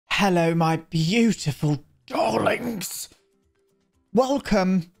Hello, my beautiful darlings.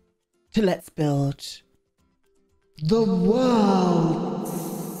 Welcome to Let's Build the World.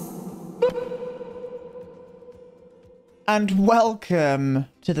 And welcome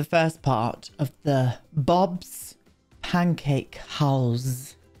to the first part of the Bob's Pancake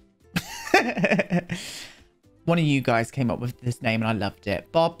Haus. One of you guys came up with this name and I loved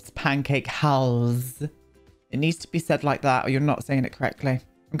it. Bob's Pancake Haus. It needs to be said like that or you're not saying it correctly.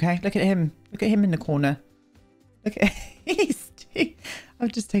 Okay, look at him. Look at him in the corner. Look at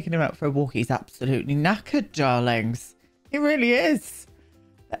I've just taken him out for a walk. He's absolutely knackered, darlings. He really is.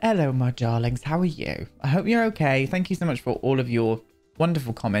 But hello, my darlings. How are you? I hope you're okay. Thank you so much for all of your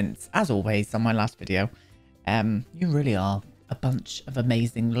wonderful comments, as always, on my last video. You really are a bunch of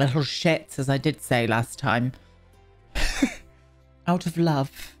amazing little shits, as I did say last time. Out of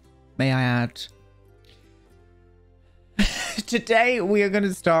love, may I add. Today we are going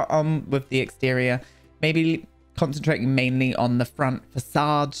to start on with the exterior, maybe concentrating mainly on the front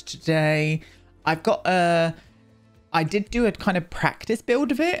facade today. I did do a kind of practice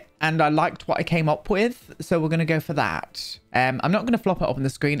build of it and I liked what I came up with, so we're going to go for that. I'm not going to flop it up on the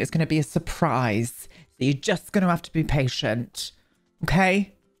screen. It's going to be a surprise, so you're just going to have to be patient.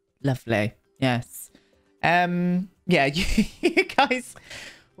 Okay, lovely. Yes. Yeah, you guys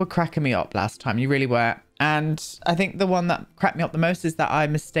were cracking me up last time. You really were. And I think the one that cracked me up the most is that I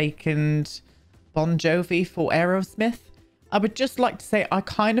mistaken Bon Jovi for Aerosmith. I would just like to say I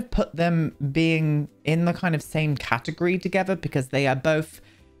kind of put them being in the kind of same category together because they are both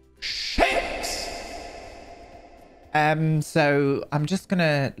shit. So I'm just going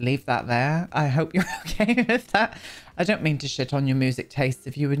to leave that there. I hope you're okay with that. I don't mean to shit on your music taste.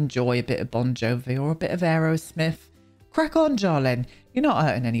 If you enjoy a bit of Bon Jovi or a bit of Aerosmith, crack on, darling. You're not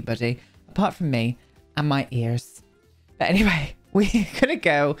hurting anybody apart from me and my ears. But anyway, we're gonna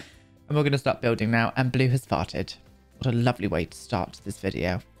go and we're gonna start building now. And Blue has farted. What a lovely way to start this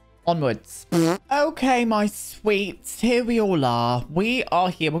video. Onwards. Okay, my sweets, here we all are. We are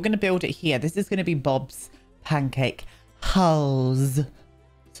here. We're gonna build it here. This is gonna be Bob's Pancake Haus.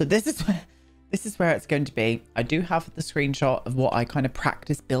 So this is where it's going to be. I do have the screenshot of what I kind of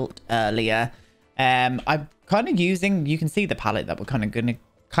practice built earlier. I'm kind of using, you can see the palette that we're kind of going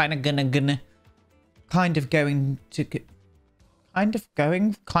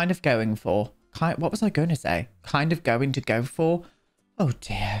for. What was I going to say? Kind of going to go for. Oh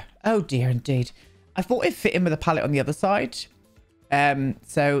dear indeed. I thought it fit in with the palette on the other side.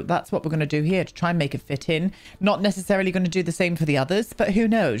 So that's what we're going to do here to try and make it fit in. Not necessarily going to do the same for the others, but who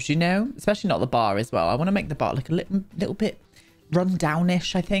knows, you know, especially not the bar as well. I want to make the bar look a little bit run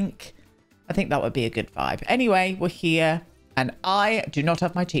downish. I think that would be a good vibe. Anyway, we're here and I do not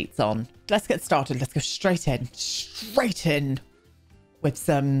have my cheats on. Let's get started. Let's go straight in with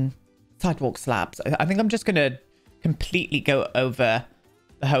some sidewalk slabs. I think I'm just going to completely go over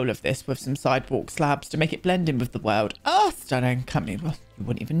the whole of this with some sidewalk slabs to make it blend in with the world. Oh, stunning. Well, you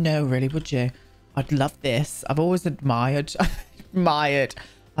wouldn't even know really, would you? I'd love this. I've always admired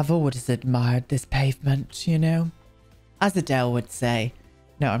this pavement, you know, as Adele would say.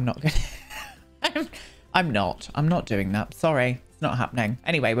 No, I'm not going to. I'm not doing that. Sorry, it's not happening.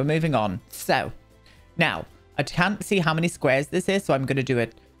 Anyway, we're moving on. So now I can't see how many squares this is, so I'm going to do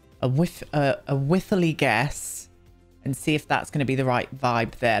a whiffly guess and see if that's going to be the right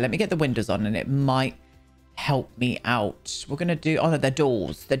vibe there. Let me get the windows on and it might help me out. We're going to do, oh no, they're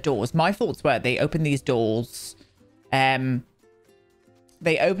doors. They're doors. My thoughts were they open these doors. They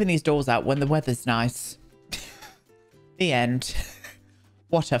open these doors out when the weather's nice. The end.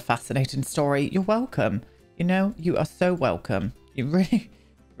 What a fascinating story. You're welcome. You know, you are so welcome. You really,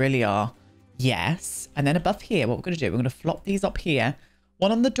 really are. Yes. And then above here, what we're going to do, we're going to flop these up here.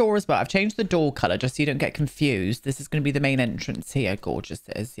 One on the door as well. I've changed the door color just so you don't get confused. This is going to be the main entrance here. Gorgeous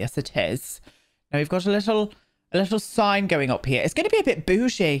it is. Yes, it is. Now we've got a little sign going up here. It's going to be a bit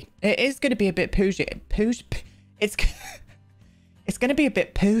bougie. It is going to be a bit bougie. It's going to be a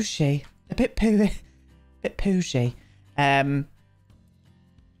bit pooshy. A bit pooshy.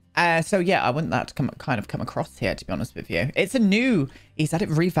 So yeah, I want that to kind of come across here, to be honest with you. It's he's had it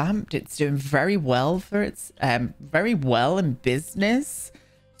revamped. It's doing very well for its, very well in business.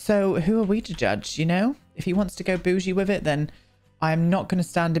 So who are we to judge, you know? If he wants to go bougie with it, then I'm not going to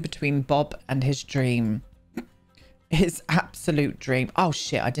stand in between Bob and his dream. His absolute dream. Oh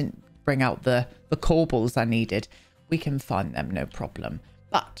shit, I didn't bring out the corbels I needed. We can find them, no problem.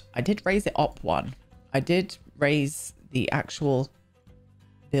 But I did raise it up one. I did raise the actual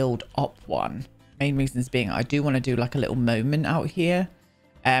build up one. Main reasons being I do want to do like a little moment out here.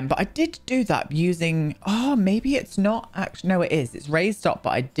 But I did do that using, oh, maybe it's not actually, no, it is. It's raised up,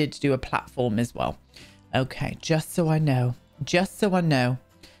 but I did do a platform as well. Okay, just so I know. Just so I know.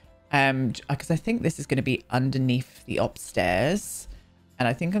 Because I think this is going to be underneath the upstairs. And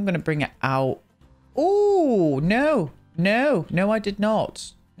I think I'm going to bring it out. Oh, no. No, no, I did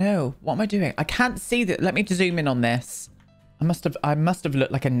not. No, what am I doing? I can't see that. Let me zoom in on this. I must have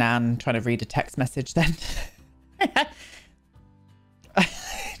looked like a nan trying to read a text message then. I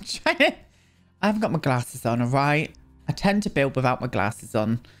haven't got my glasses on, all right? I tend to build without my glasses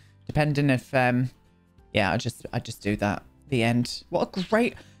on, depending if yeah, I just do that. The end. What a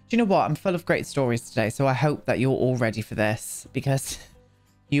great, do you know what? I'm full of great stories today, so I hope that you're all ready for this, because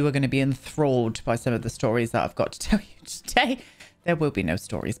you are going to be enthralled by some of the stories that I've got to tell you today. There will be no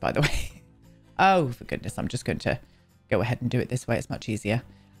stories, by the way. Oh, for goodness, I'm just going to go ahead and do it this way. It's much easier.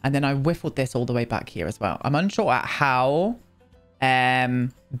 And then I whiffled this all the way back here as well. I'm unsure at how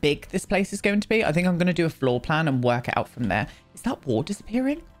big this place is going to be. I think I'm going to do a floor plan and work it out from there. Is that wall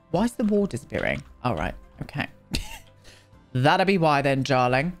disappearing? Why is the wall disappearing? All right. Okay. That'll be why then,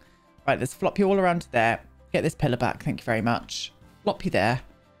 darling. Right, let's flop you all around to there. Get this pillar back. Thank you very much. Flop you there.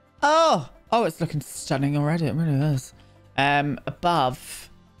 Oh, it's looking stunning already. It really is. Above,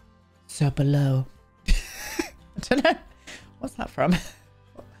 so below. I don't know. What's that from?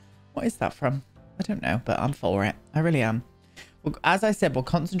 What is that from? I don't know, but I'm for it. I really am. Well, as I said, we're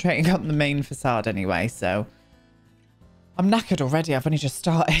concentrating on the main facade anyway, so I'm knackered already. I've only just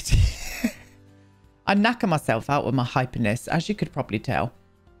started. I knacker myself out with my hyperness, as you could probably tell.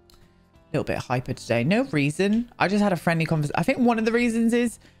 A little bit hyper today. No reason. I just had a friendly conversation. I think one of the reasons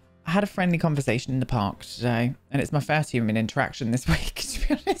is I had a friendly conversation in the park today, and it's my first human interaction this week, to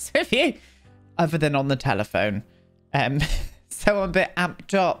be honest with you, other than on the telephone. So I'm a bit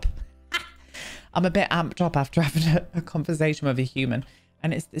amped up. I'm a bit amped up after having a conversation with a human.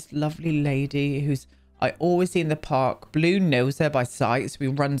 And it's this lovely lady who's, I always see in the park. Blue knows her by sight, so he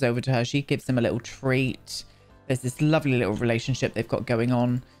runs over to her. She gives him a little treat. There's this lovely little relationship they've got going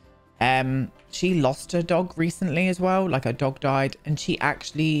on. She lost her dog recently as well. Like, her dog died. And she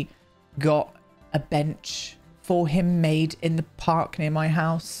actually got a bench for him made in the park near my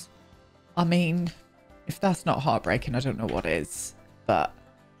house. I mean, if that's not heartbreaking, I don't know what is. But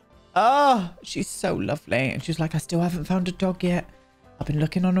oh, she's so lovely. And she's like, I still haven't found a dog yet. I've been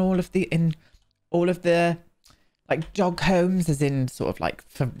looking on all of the like dog homes, as in sort of like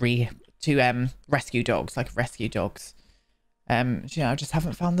to rescue dogs, like rescue dogs. You know, I just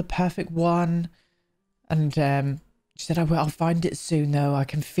haven't found the perfect one. And she said, I'll find it soon though. I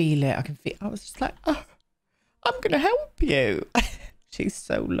can feel it. I was just like, oh, I'm gonna help you. She's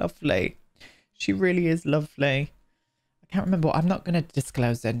so lovely. She really is lovely. I can't remember. I'm not going to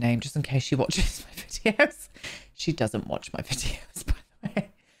disclose her name just in case she watches my videos. She doesn't watch my videos, by the way.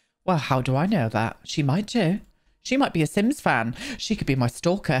 Well, how do I know that? She might do. She might be a Sims fan. She could be my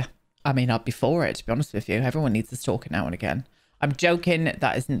stalker. I mean, I'd be for it, to be honest with you. Everyone needs a stalker now and again. I'm joking.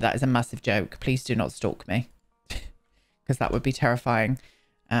 That is a massive joke. Please do not stalk me, because that would be terrifying.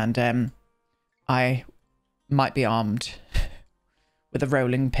 And I might be armed with a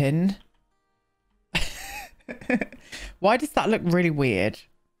rolling pin. Why does that look really weird?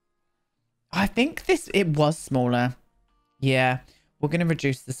 I think it was smaller. Yeah, we're going to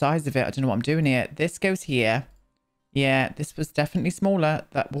reduce the size of it. I don't know what I'm doing here. This goes here. Yeah, this was definitely smaller.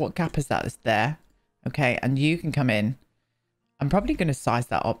 What gap is that? It's there. Okay, and you can come in. I'm probably going to size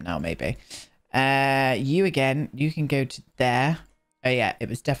that up now, maybe. You again, you can go to there. Oh yeah, it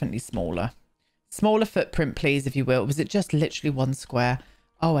was definitely smaller. Smaller footprint, please, if you will. Was it just literally one square?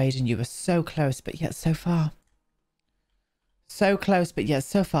 Oh, Aiden, you were so close, but yet so far. So close, but yet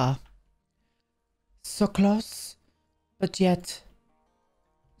so far. So close, but yet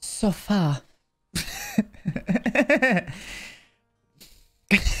so far. I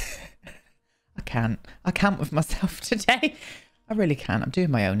can't with myself today. I really can't. I'm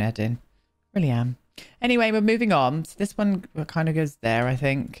doing my own editing. Really am. Anyway, we're moving on. So this one kind of goes there, I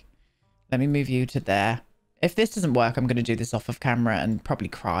think. Let me move you to there. If this doesn't work, I'm going to do this off of camera and probably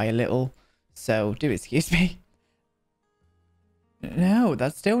cry a little. So do excuse me. No,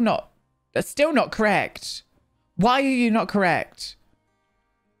 that's still not correct. Why are you not correct?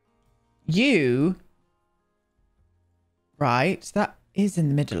 You, right? That is in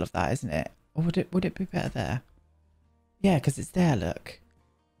the middle of that, isn't it? Or would it be better there? Yeah, because it's there, look.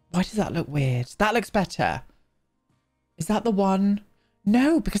 Why does that look weird? That looks better. Is that the one?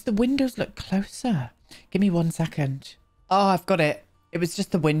 No, because the windows look closer. Give me 1 second. Oh, I've got it. It was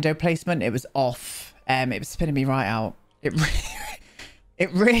just the window placement. It was off. It was spinning me right out.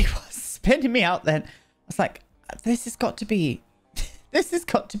 It really was spinning me out then. I was like, this has got to be This has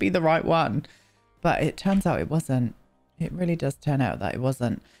got to be the right one. But it turns out it wasn't. It really does turn out that it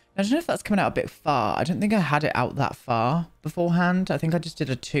wasn't. I don't know if that's coming out a bit far. I don't think I had it out that far beforehand. I think I just did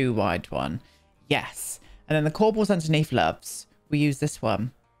a too wide one. Yes. And then the corbels underneath, loves. We use this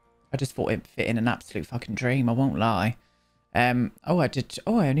one. I just thought it fit in an absolute fucking dream. I won't lie. Oh, I did.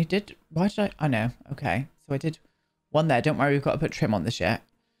 Oh, I only did. Why did I? I know. Okay. So I did one there. Don't worry. We've got to put trim on this yet.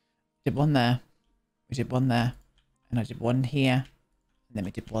 Did one there. We did one there. And I did one here. And then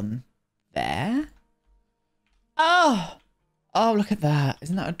we did one there. Oh. Oh, look at that.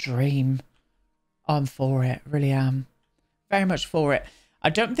 Isn't that a dream? Oh, I'm for it. Really am. Very much for it. I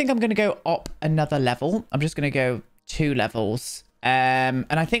don't think I'm going to go up another level. I'm just going to go 2 levels. And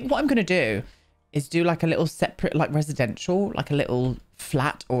I think what I'm going to do is do like a little separate, like residential, like a little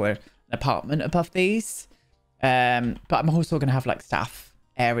flat or an apartment above these. But I'm also going to have like staff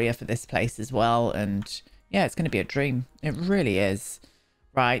area for this place as well. And yeah, it's going to be a dream. It really is.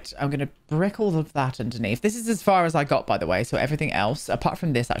 Right, I'm going to brick all of that underneath. This is as far as I got, by the way. So everything else, apart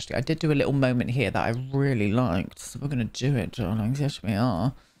from this, actually, I did do a little moment here that I really liked. So we're going to do it, darlings. Yes, we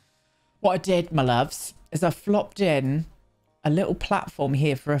are. What I did, my loves, is I flopped in a little platform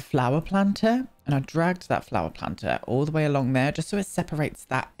here for a flower planter. And I dragged that flower planter all the way along there, just so it separates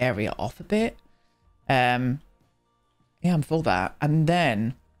that area off a bit. Yeah, I'm for that. And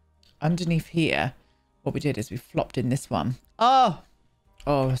then underneath here, what we did is we flopped in this one.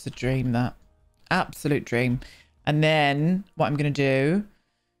 Oh, it's a dream, that. Absolute dream. And then what I'm going to do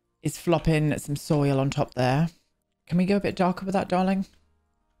is flop in some soil on top there. Can we go a bit darker with that, darling?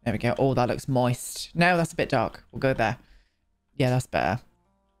 There we go. Oh, that looks moist. No, that's a bit dark. We'll go there. Yeah, that's better.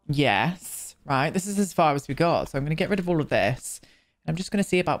 Yes. Right. This is as far as we got. So I'm going to get rid of all of this. I'm just going to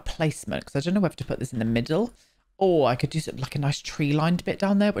see about placement because I don't know whether to put this in the middle or I could do something like a nice tree-lined bit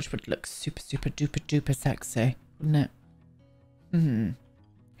down there, which would look super, super duper duper sexy, wouldn't it?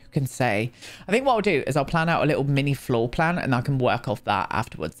 Can say. I think what I'll do is I'll plan out a little mini floor plan and I can work off that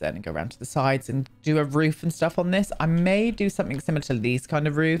afterwards then and go around to the sides and do a roof and stuff on this. I may do something similar to these kind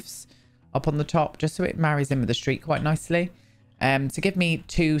of roofs up on the top just so it marries in with the street quite nicely. To give me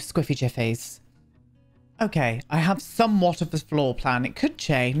 2 squiffy jiffies. Okay, I have somewhat of a floor plan. It could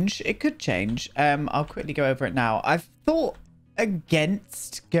change. It could change. I'll quickly go over it now. I've thought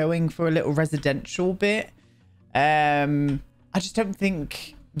against going for a little residential bit. I just don't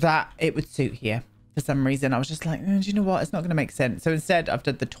think that it would suit here for some reason. I was just like, do you know what? It's not going to make sense. So instead, I've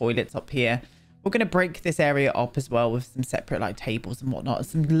done the toilets up here. We're going to break this area up as well with some separate like tables and whatnot.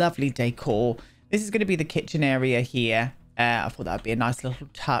 Some lovely decor. This is going to be the kitchen area here. I thought that would be a nice little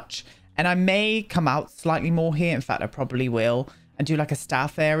touch. And I may come out slightly more here. In fact, I probably will. And do like a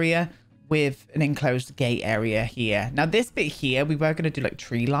staff area with an enclosed gate area here. Now, this bit here, we were going to do like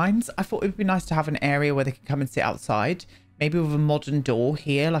tree lines. I thought it would be nice to have an area where they can come and sit outside. Maybe with a modern door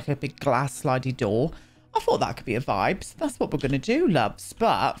here, like a big glass slidey door. I thought that could be a vibe. So that's what we're going to do, loves.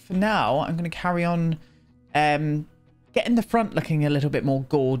 But for now, I'm going to carry on getting the front looking a little bit more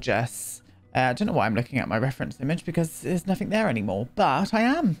gorgeous. I don't know why I'm looking at my reference image because there's nothing there anymore. But I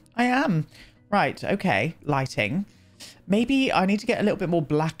am. Right, okay. Lighting. Maybe I need to get a little bit more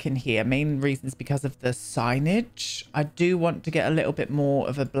black in here. Main reasons because of the signage. I do want to get a little bit more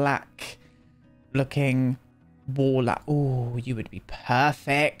of a black looking wall. Oh, you would be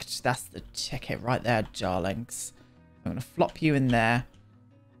perfect. That's the ticket right there, darlings. I'm gonna flop you in there.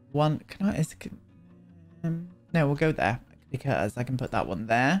 One, can I? No, we'll go there because I can put that one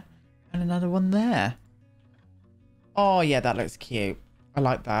there and another one there. Oh yeah, that looks cute. I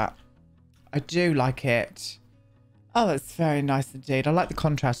like that. I do like it. Oh, that's very nice indeed. I like the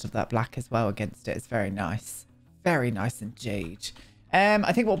contrast of that black as well against it. It's very nice. Very nice indeed.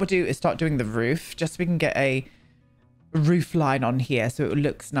 I think what we'll do is start doing the roof just so we can get a roof line on here so it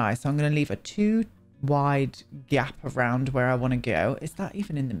looks nice. So I'm going to leave a 2 wide gap around where I want to go. Is that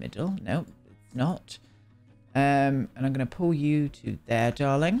even in the middle? No, it's not. And I'm going to pull you to there,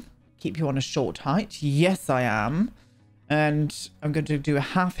 darling. Keep you on a short height. Yes, I am. And I'm going to do a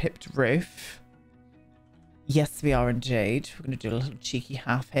half-hipped roof. Yes, we are indeed. We're going to do a little cheeky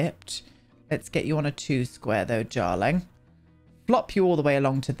half-hipped. Let's get you on a 2 square though, darling. Flop you all the way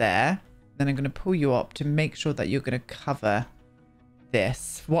along to there. Then I'm going to pull you up to make sure that you're going to cover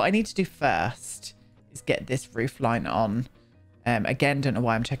this. What I need to do first is get this roof line on. Again, don't know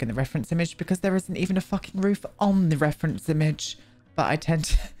why I'm checking the reference image because there isn't even a fucking roof on the reference image. But I tend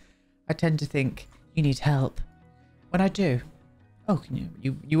to think you need help. When I do. Oh, can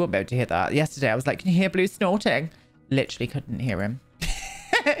you won't be able to hear that. Yesterday I was like, can you hear Blue snorting? Literally couldn't hear him.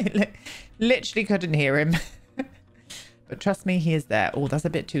 Literally couldn't hear him. But trust me, he is there. Oh, that's a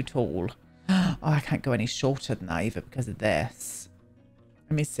bit too tall. Oh, I can't go any shorter than that either because of this.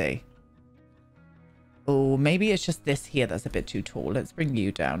 Let me see. Oh, maybe it's just this here that's a bit too tall. Let's bring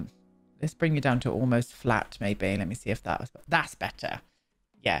you down. Let's bring you down to almost flat, maybe. Let me see if that's better.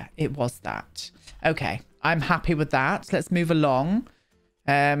 Yeah, it was that. Okay, I'm happy with that. Let's move along.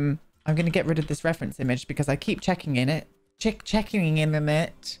 I'm going to get rid of this reference image because I keep checking in it. Checking in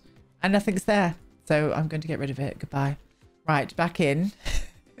it. And nothing's there. So I'm going to get rid of it. Goodbye. Right, back in.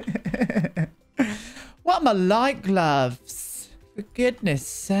 What am I like, loves? For goodness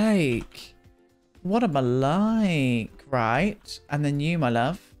sake. What am I like? Right. And then you, my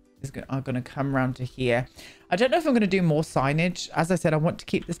love, are going to come around to here. I don't know if I'm going to do more signage. As I said, I want to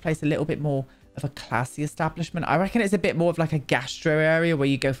keep this place a little bit more of a classy establishment. I reckon it's a bit more of like a gastro area where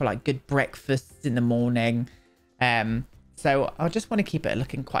you go for like good breakfasts in the morning. So I just want to keep it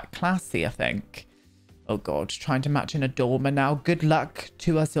looking quite classy, I think. Oh God, trying to match in a dormer now. Good luck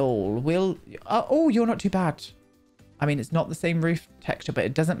to us all. Oh, you're not too bad. I mean, it's not the same roof texture, but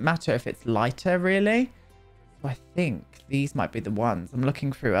it doesn't matter if it's lighter, really. So I think these might be the ones. I'm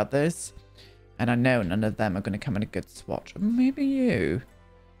looking through others, and I know none of them are going to come in a good swatch. Maybe you.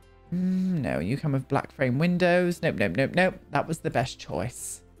 No, you come with black frame windows. Nope, nope, nope, nope. That was the best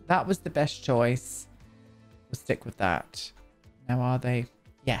choice. That was the best choice. We'll stick with that. Now, are they?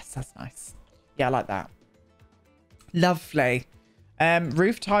 Yes, that's nice. Yeah, I like that. Lovely.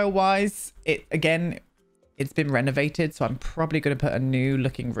 Roof tile wise, it's been renovated, so I'm probably going to put a new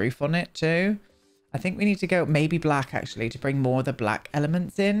looking roof on it too. I think we need to go maybe black actually to bring more of the black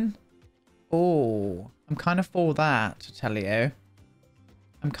elements in. Oh, I'm kind of for that, to tell you.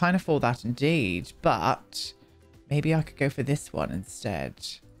 I'm kind of for that indeed, but maybe I could go for this one instead.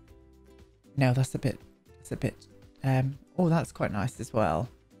 No, that's a bit, oh, that's quite nice as well.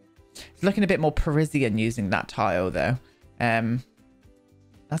 It's looking a bit more Parisian using that tile though.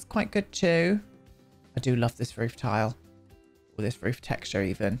 That's quite good too. I do love this roof tile, or this roof texture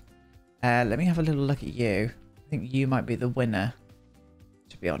even. Let me have a little look at you. I think you might be the winner,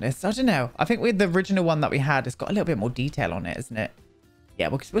 to be honest. I don't know. I think with the original one that we had, it's got a little bit more detail on it, isn't it? Yeah,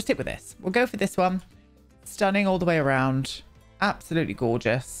 we'll stick with this. We'll go for this one. Stunning all the way around. Absolutely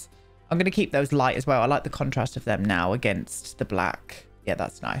gorgeous. I'm going to keep those light as well. I like the contrast of them now against the black. Yeah,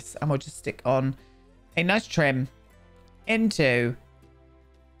 that's nice. And we'll just stick on a nice trim into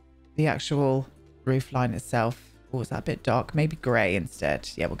the actual roof line itself. Oh, is that a bit dark? Maybe grey instead.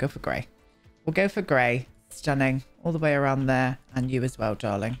 Yeah, we'll go for grey. We'll go for grey. Stunning all the way around there. And you as well,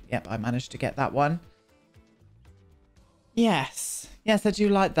 darling. Yep, I managed to get that one. Yes. Yes, I do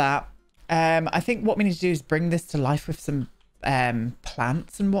like that. I think what we need to do is bring this to life with some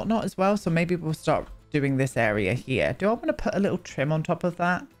plants and whatnot as well. So maybe we'll start doing this area here. Do I want to put a little trim on top of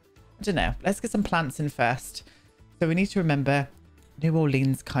that? I don't know. Let's get some plants in first. So we need to remember New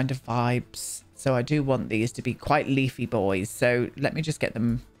Orleans kind of vibes. So I do want these to be quite leafy boys. So let me just get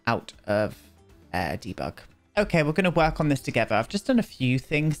them out of debug. Okay, we're going to work on this together. I've just done a few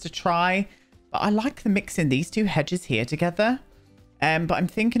things to try, but I like the mixing these two hedges here together. But I'm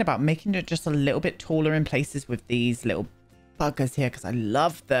thinking about making it just a little bit taller in places with these little buggers here because I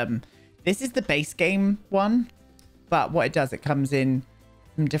love them. This is the base game one, but what it does, it comes in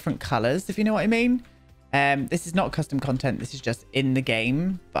some different colors, if you know what I mean. This is not custom content. This is just in the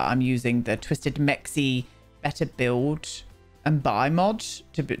game, but I'm using the Twisted Mexi Better Build and Buy mod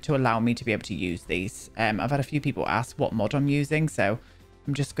to allow me to be able to use these. I've had a few people ask what mod I'm using, so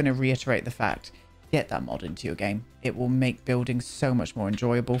I'm just going to reiterate the fact, get that mod into your game. It will make building so much more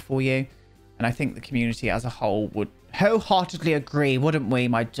enjoyable for you. And I think the community as a whole would wholeheartedly agree, wouldn't we,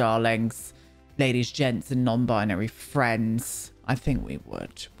 my darlings, ladies, gents, and non-binary friends? I think we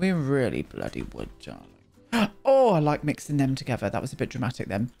would. We really bloody would, darling. Oh, I like mixing them together. That was a bit dramatic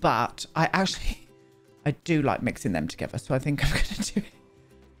then. But I do like mixing them together. So I think I'm going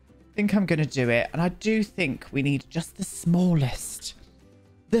to do it. And I do think we need just the smallest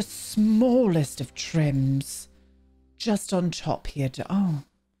of trims just on top here.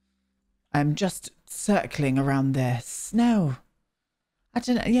 I'm just circling around this. No, I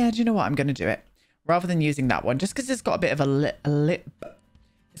don't know. Yeah, do you know what? I'm going to do it rather than using that one just because it's got a bit of a lip.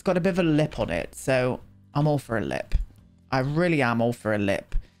 It's got a bit of a lip on it. So I'm all for a lip. I really am all for a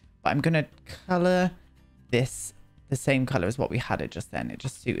lip. But I'm going to color this the same color as what we had it just then. It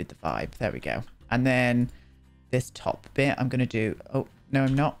just suited the vibe. There we go. And then this top bit, I'm going to do... Oh, no,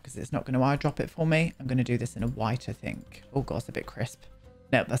 I'm not, because it's not going to eyedrop it for me. I'm going to do this in a white, I think. Oh, God, it's a bit crisp.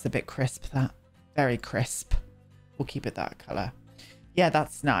 No, that's a bit crisp, that. Very crisp. We'll keep it that color. Yeah,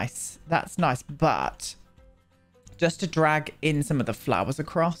 that's nice. That's nice. But just to drag in some of the flowers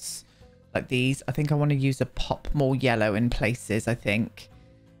across, like these, I think I want to use a pop more yellow in places, I think.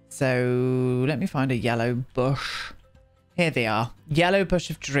 So let me find a yellow bush. Here they are. Yellow bush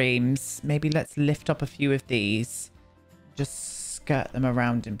of dreams. Maybe let's lift up a few of these. Just skirt them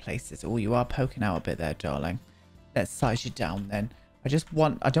around in places. Oh, you are poking out a bit there, darling. Let's size you down then. I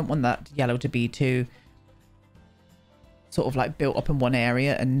don't want that yellow to be too sort of like built up in one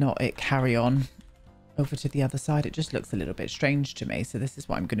area and not it carry on over to the other side. It just looks a little bit strange to me. So this is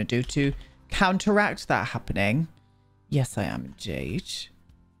what I'm going to do to counteract that happening. Yes, I am indeed.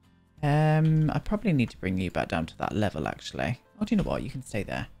 I probably need to bring you back down to that level, actually. Oh, do you know what? You can stay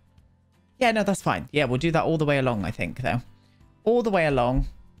there. Yeah, no, that's fine. Yeah, we'll do that all the way along, I think, though. All the way along.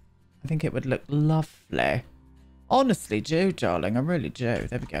 I think it would look lovely. Honestly, do, darling. I really do.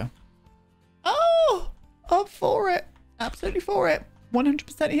 There we go. Oh, I'm for it. Absolutely for it.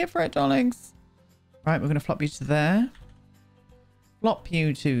 100% here for it, darlings. Right, we're going to flop you to there. Flop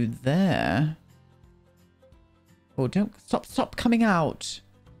you to there. Oh, don't stop coming out.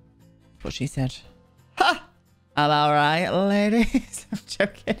 That's what she said. Ha! I'm all right, ladies. I'm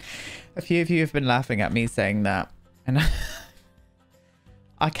joking. A few of you have been laughing at me saying that. And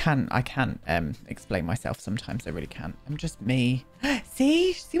I can't explain myself sometimes. I really can't. I'm just me.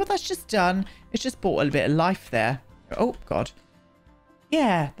 See what that's just done? It's just brought a little bit of life there. Oh, God.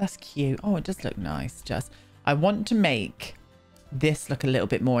 Yeah, that's cute. Oh, it does look nice. Just, I want to make this look a little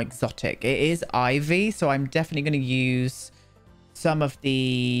bit more exotic. It is ivy, so I'm definitely going to use some of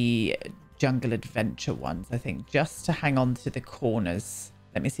the jungle adventure ones, I think, just to hang on to the corners.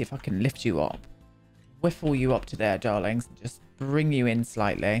 Let me see if I can lift you up. Whiffle you up to there, darlings. And just bring you in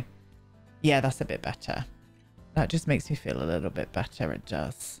slightly. Yeah, that's a bit better. That just makes me feel a little bit better. It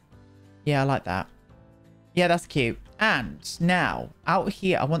does. Yeah, I like that. Yeah, that's cute. And now, out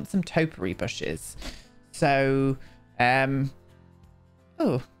here, I want some topiary bushes. So, oh.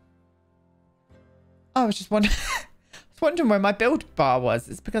 I was just wondering where my build bar was.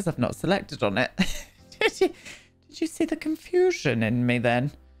 It's because I've not selected on it. Did you see the confusion in me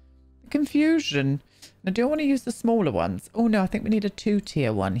then? The confusion. Now, do I want to use the smaller ones? Oh, no, I think we need a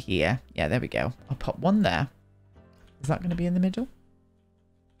 2-tier one here. Yeah, there we go. I'll pop one there. Is that going to be in the middle?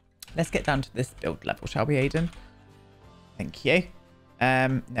 Let's get down to this build level, shall we, Aiden? Thank you.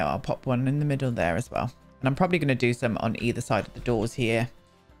 No, I'll pop one in the middle there as well. And I'm probably going to do some on either side of the doors here.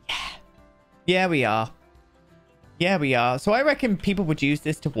 Yeah. Yeah, we are. Yeah, we are. So I reckon people would use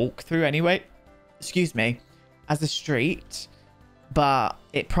this to walk through anyway. Excuse me. As a street. But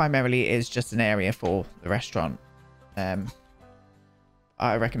it primarily is just an area for the restaurant.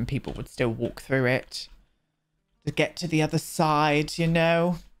 I reckon people would still walk through it to get to the other side, you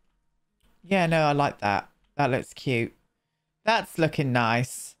know. Yeah, no, I like that. That looks cute. That's looking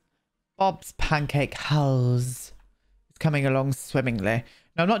nice. Bob's Pancake Haus is coming along swimmingly.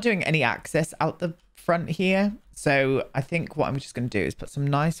 Now, I'm not doing any access out the front here. So I think what I'm just going to do is put some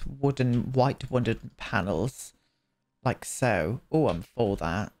nice white wooden panels. Like so. Oh, I'm for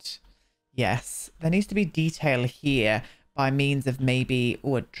that. Yes. There needs to be detail here by means of maybe...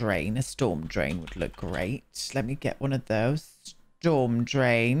 Oh, a drain. A storm drain would look great. Let me get one of those. Storm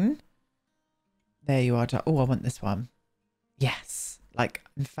drain. There you are. Oh, I want this one. Yes. Like,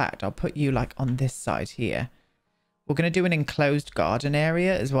 in fact, I'll put you like on this side here. We're going to do an enclosed garden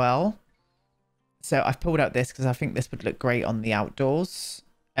area as well. So I've pulled out this because I think this would look great on the outdoors.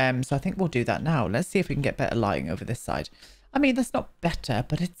 So I think we'll do that now. Let's see if we can get better lighting over this side. I mean, that's not better,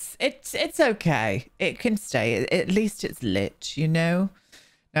 but it's okay. It can stay. At least it's lit, you know?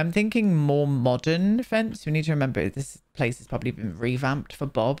 Now, I'm thinking more modern fence. We need to remember this place has probably been revamped for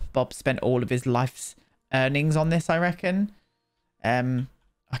Bob. Bob spent all of his life's earnings on this, I reckon.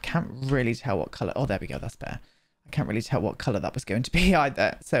 I can't really tell what colour. Oh, there we go. That's better. I can't really tell what colour that was going to be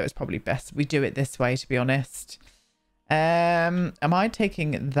either. So it's probably best we do it this way, to be honest. Am I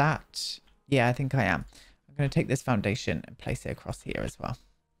taking that? Yeah, I think I am. I'm going to take this foundation and place it across here as well.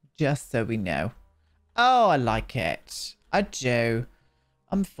 Just so we know. Oh, I like it. I do.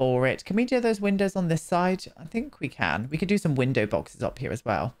 I'm for it. Can we do those windows on this side? I think we can. We could do some window boxes up here as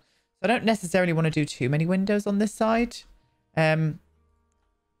well. So I don't necessarily want to do too many windows on this side. So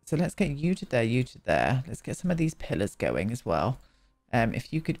let's get you to there, you to there. Let's get some of these pillars going as well.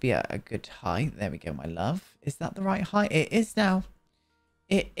 If you could be at a good height. There we go, my love. Is that the right height? It is now.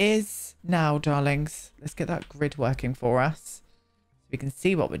 It is now, darlings. Let's get that grid working for us. So we can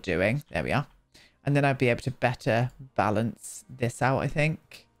see what we're doing. There we are. And then I'd be able to better balance this out, I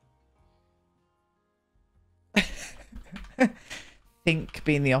think. Think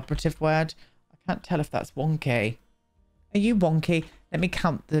being the operative word. I can't tell if that's wonky. Are you wonky? Let me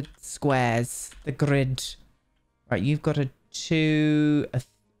count the squares, the grid. Right, you've got a 2...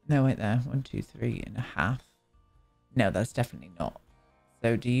 no, wait there. 1, 2, 3.5. No, that's definitely not.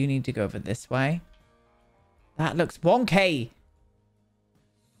 So do you need to go over this way? That looks wonky.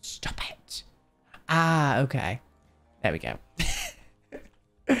 Stop it. Ah, okay. There we go.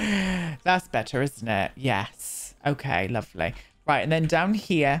 That's better, isn't it? Yes. Okay, lovely. Right, and then down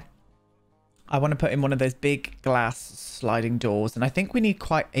here, I want to put in one of those big glass sliding doors. And I think we need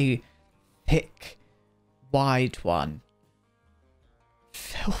quite a thick, wide one.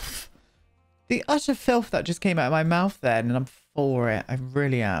 Filth. The utter filth that just came out of my mouth then, and I'm for it. I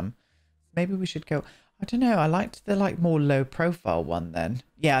really am. Maybe we should go... I don't know. I liked the more low profile one then.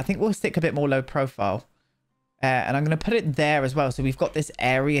 Yeah, I think we'll stick a bit more low profile. And I'm going to put it there as well. So we've got this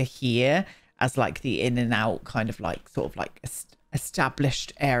area here as like the in and out kind of like sort of like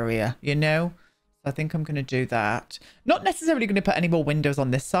established area, you know? So I think I'm going to do that. Not necessarily going to put any more windows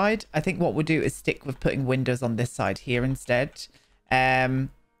on this side. I think what we'll do is stick with putting windows on this side here instead. And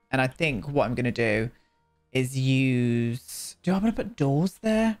I think what I'm going to do is use... Do I want to put doors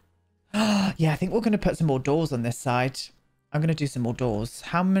there? Yeah, I think we're going to put some more doors on this side. I'm going to do some more doors.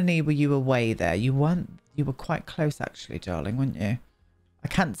 How many were you away there? You weren't... You were quite close actually, darling, weren't you? I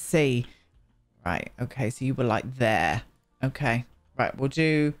can't see. Right, okay, so you were like there. Okay, right, we'll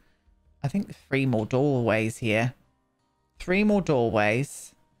do, I think 3 more doorways here. 3 more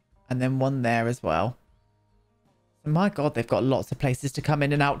doorways. And then 1 there as well. My God, they've got lots of places to come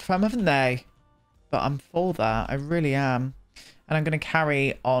in and out from, haven't they? But I'm for that. I really am. And I'm going to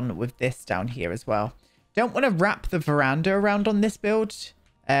carry on with this down here as well. Don't want to wrap the veranda around on this build.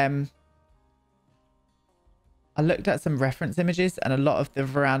 I looked at some reference images and a lot of the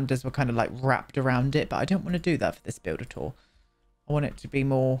verandas were kind of like wrapped around it, but I don't want to do that for this build at all. I want it to be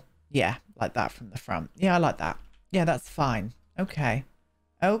more, yeah, like that from the front. Yeah, I like that. Yeah, that's fine. Okay.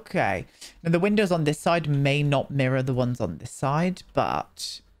 Okay. Now the windows on this side may not mirror the ones on this side,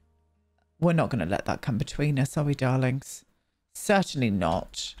 but we're not going to let that come between us, are we, darlings? Certainly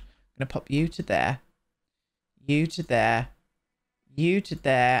not. I'm going to pop you to there, you to there, you to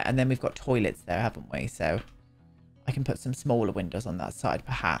there, and then we've got toilets there, haven't we? So I can put some smaller windows on that side,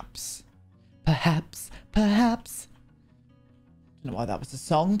 perhaps. Perhaps. Perhaps. Don't know why that was a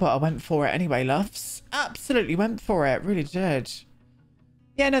song, but I went for it anyway, loves. Absolutely went for it. Really did.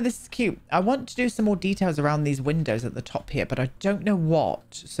 Yeah, no, this is cute. I want to do some more details around these windows at the top here, but I don't know what.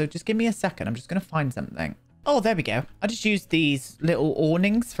 So just give me a second. I'm just going to find something. Oh, there we go. I just used these little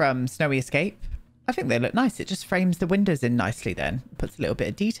awnings from Snowy Escape. I think they look nice. It just frames the windows in nicely then. Puts a little bit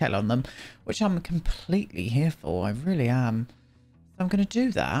of detail on them, which I'm completely here for. I really am. So I'm going to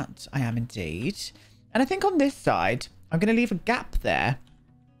do that. I am indeed. And I think on this side, I'm going to leave a gap there.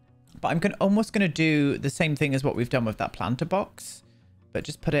 But I'm almost going to do the same thing as what we've done with that planter box. But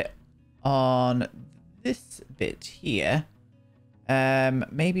just put it on this bit here.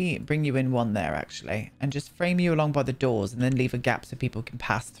 Maybe bring you in 1 there, actually. And just frame you along by the doors and then leave a gap so people can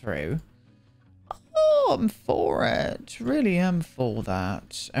pass through. Oh, I'm for it. Really am for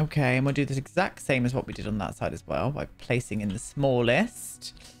that. Okay, and we'll do this exact same as what we did on that side as well by placing in the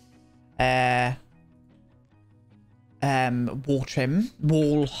smallest wall trim,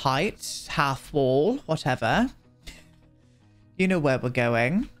 wall height, half wall, whatever. You know where we're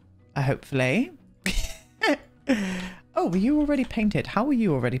going, hopefully. Oh, were you already painted? How were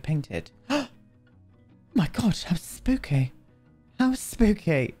you already painted? Oh my God, how spooky. How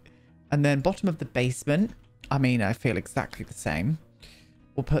spooky. And then bottom of the basement. I mean, I feel exactly the same.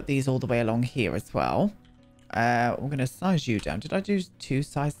 We'll put these all the way along here as well. We're going to size you down. Did I do 2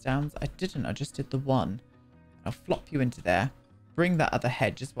 size downs? I didn't. I just did the 1. I'll flop you into there. Bring that other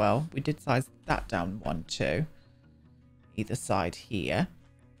hedge as well. We did size that down 1 too. Either side here.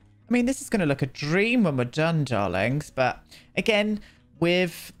 I mean, this is going to look a dream when we're done, darlings. But again,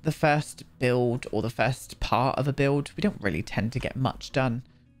 with the first build or the first part of a build, we don't really tend to get much done.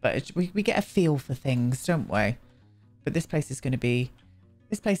 But we get a feel for things, don't we? But this place is going to be...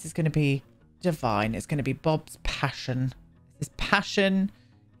 This place is going to be divine. It's going to be Bob's passion. His passion.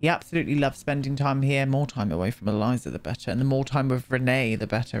 He absolutely loves spending time here. More time away from Eliza, the better. And the more time with Renee, the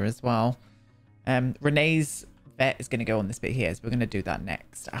better as well. Renee's vet is going to go on this bit here. So we're going to do that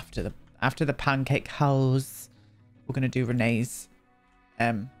next. After the Pancake Haus, we're going to do Renee's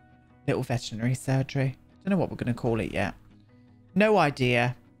little veterinary surgery. Don't know what we're going to call it yet. No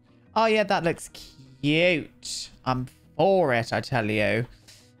idea. Oh, yeah, that looks cute. I'm for it, I tell you.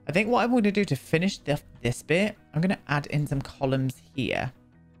 I think what I'm going to do to finish this bit, I'm going to add in some columns here.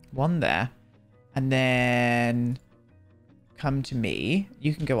 1 there. And then come to me.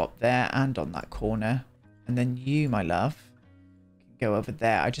 You can go up there and on that corner. And then you, my love, can go over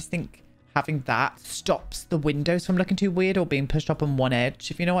there. I just think having that stops the windows from looking too weird or being pushed up on one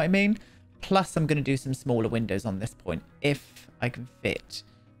edge, if you know what I mean. Plus, I'm going to do some smaller windows on this point if I can fit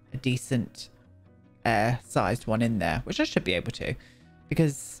a decent sized one in there, which I should be able to,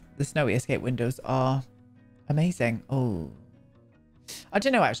 because the snowy escape windows are amazing. Oh, I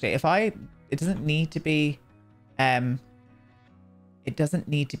don't know actually. It doesn't need to be it doesn't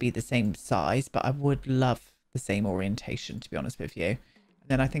need to be the same size, but I would love the same orientation, to be honest with you. And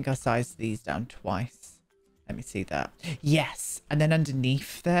then I think I sized these down twice. Let me see that. Yes. And then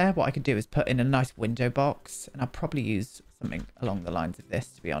underneath there, what I could do is put in a nice window box, and I'll probably use something along the lines of this,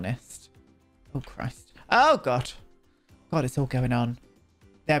 to be honest. Oh, Christ. Oh, God. God, it's all going on.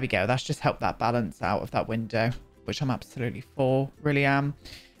 There we go. That's just helped that balance out of that window, which I'm absolutely for. Really am.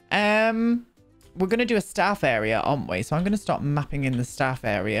 We're going to do a staff area, aren't we? So I'm going to start mapping in the staff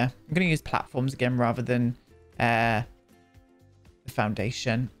area. I'm going to use platforms again rather than the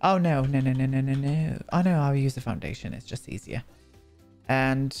foundation. Oh, no. Oh, no, I'll use the foundation. It's just easier.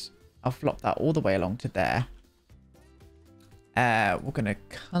 And I'll flop that all the way along to there. We're going to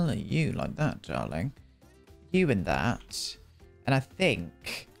colour you like that, darling. You and that. And I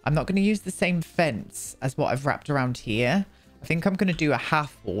think I'm not going to use the same fence as what I've wrapped around here. I think I'm going to do a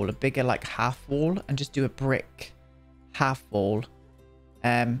half wall, a bigger like half wall, and just do a brick half wall.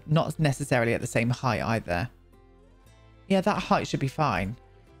 Not necessarily at the same height either. Yeah, that height should be fine.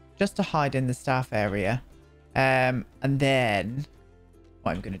 Just to hide in the staff area. And then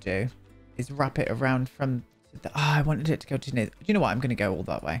what I'm going to do is wrap it around from the... Oh, I wanted it to go to... Do you know what? I'm going to go all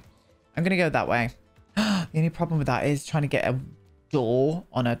that way. I'm going to go that way. The only problem with that is trying to get a door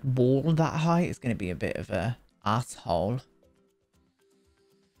on a wall that high is going to be a bit of a asshole.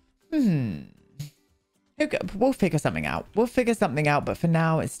 We'll figure something out. We'll figure something out, but for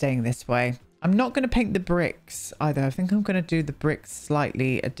now it's staying this way. I'm not going to paint the bricks either. I think I'm going to do the bricks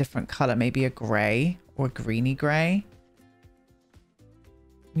slightly a different color, maybe a grey or a greeny grey.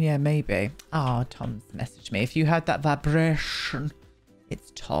 Yeah, maybe. Oh, Tom's messaged me. If you heard that vibration,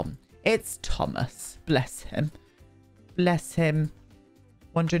 it's Tom. It's Thomas. Bless him. Bless him.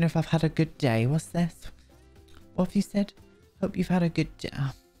 Wondering if I've had a good day. What's this? What have you said? Hope you've had a good day.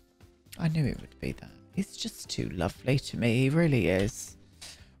 Oh, I knew it would be that. He's just too lovely to me. He really is.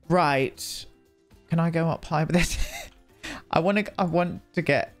 Right. Can I go up high with this? I want to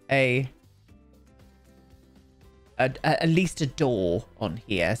get at least a door on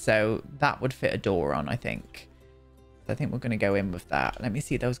here. So that would fit a door on, I think. I think we're going to go in with that. Let me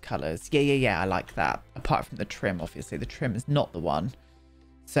see those colors. Yeah. I like that. Apart from the trim, obviously. The trim is not the one.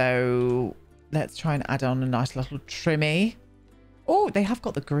 So let's try and add on a nice little trimmy. Oh, they have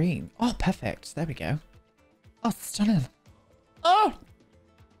got the green. Oh, perfect. There we go. Oh, stunning. Oh,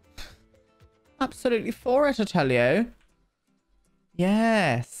 absolutely for it, I tell you.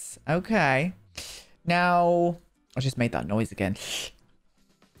 Yes. Okay. Now, I just made that noise again.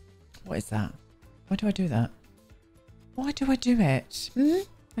 What is that? Why do I do that? Why do I do it?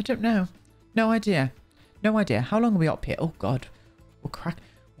 I don't know. No idea. No idea. How long are we up here? Oh, God. We'll crack.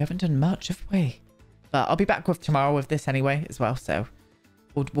 We haven't done much, have we? But I'll be back with tomorrow with this anyway as well. So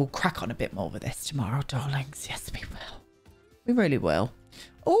we'll crack on a bit more with this tomorrow, darlings. Yes, we will. We really will.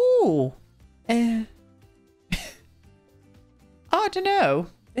 Oh. Oh, I don't know.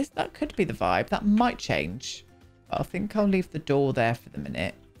 That could be the vibe. That might change. But I think I'll leave the door there for the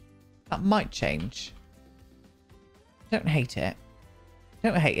minute. That might change. Don't hate it.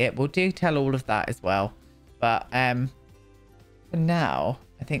 Don't hate it. We'll detail all of that as well. But for now,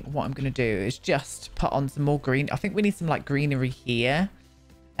 I think what I'm going to do is just put on some more green. I think we need some like greenery here.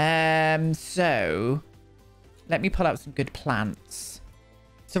 So let me pull out some good plants.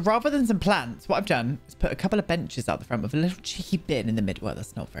 So rather than some plants, what I've done is put a couple of benches out the front with a little cheeky bin in the middle. Well,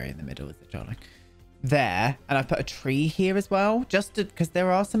 that's not very in the middle, is it, darling? There. And I've put a tree here as well, just because there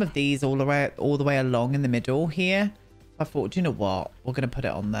are some of these all the way along in the middle here. I thought, do you know what? We're going to put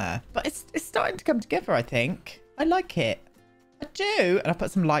it on there. But it's starting to come together, I think. I like it. I do. And I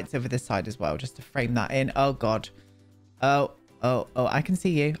put some lights over this side as well, just to frame that in. Oh, God. Oh, I can see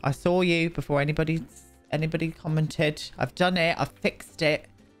you. I saw you before anybody commented. I've done it. I've fixed it.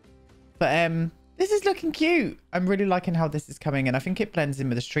 But this is looking cute. I'm really liking how this is coming. And I think it blends in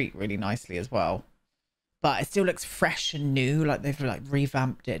with the street really nicely as well. But it still looks fresh and new. Like they've like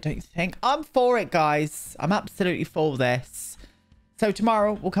revamped it, don't you think? I'm for it, guys. I'm absolutely for this. So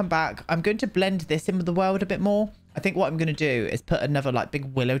tomorrow we'll come back. I'm going to blend this in with the world a bit more. I think what I'm going to do is put another like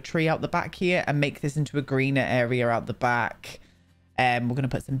big willow tree out the back here and make this into a greener area out the back. We're going to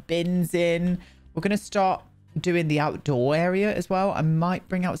put some bins in. We're going to start doing the outdoor area as well. I might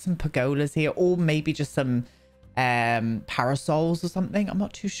bring out some pergolas here, or maybe just some parasols or something. I'm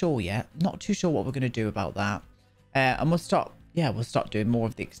not too sure yet. Not too sure what we're going to do about that. And we'll start doing more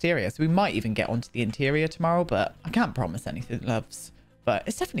of the exterior. So we might even get onto the interior tomorrow, but I can't promise anything, loves. But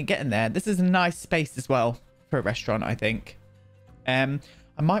it's definitely getting there. This is a nice space as well for a restaurant, I think. I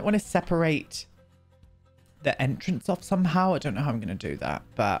might want to separate the entrance off somehow. I don't know how I'm going to do that,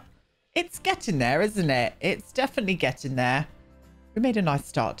 but it's getting there, isn't it? It's definitely getting there. We made a nice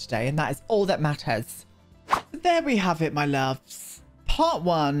start today, and that is all that matters. There we have it, my loves. Part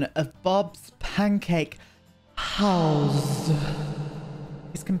 1 of Bob's Pancake Haus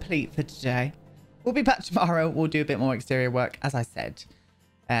is complete for today. We'll be back tomorrow. We'll do a bit more exterior work, as I said.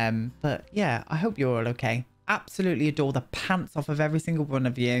 But yeah, I hope you're all okay. Absolutely adore the pants off of every single one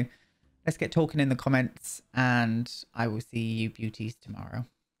of you. Let's get talking in the comments, and I will see you beauties tomorrow.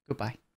 Goodbye.